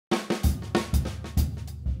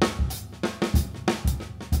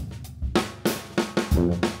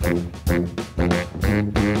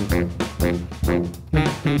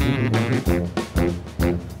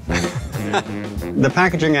The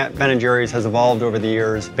packaging at Ben Jerriest has evolved over the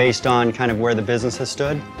years based on kind of where the business has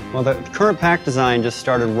stood. Well, the current pack design just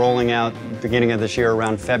started rolling out beginning of this year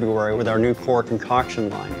around February with our new core concoction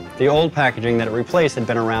line. The old packaging that it replaced had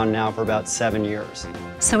been around now for about 7 years.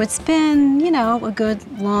 So it's been, you know, a good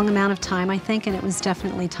long amount of time, I think, and it was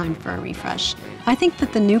definitely time for a refresh. I think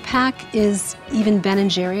that the new pack is even Ben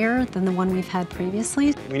and Jerrier than the one we've had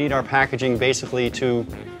previously. We need our packaging basically to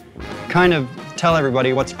kind of tell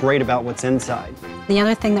everybody what's great about what's inside. The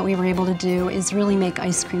other thing that we were able to do is really make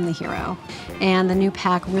ice cream the hero. And the new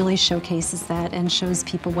pack really showcases that and shows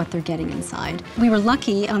people what they're getting inside. We were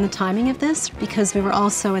lucky on the timing of this because we were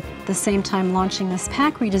also at the same time launching this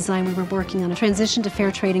pack redesign. We were working on a transition to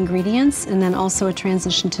fair trade ingredients and then also a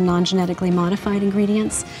transition to non-genetically modified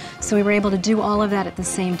ingredients. So we were able to do all of that at the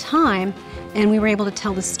same time, and we were able to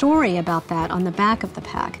tell the story about that on the back of the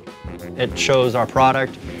pack. It shows our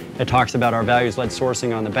product. It talks about our values-led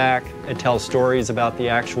sourcing on the back. It tells stories about the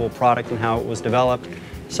actual product and how it was developed.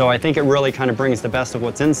 So I think it really kind of brings the best of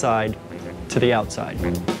what's inside to the outside.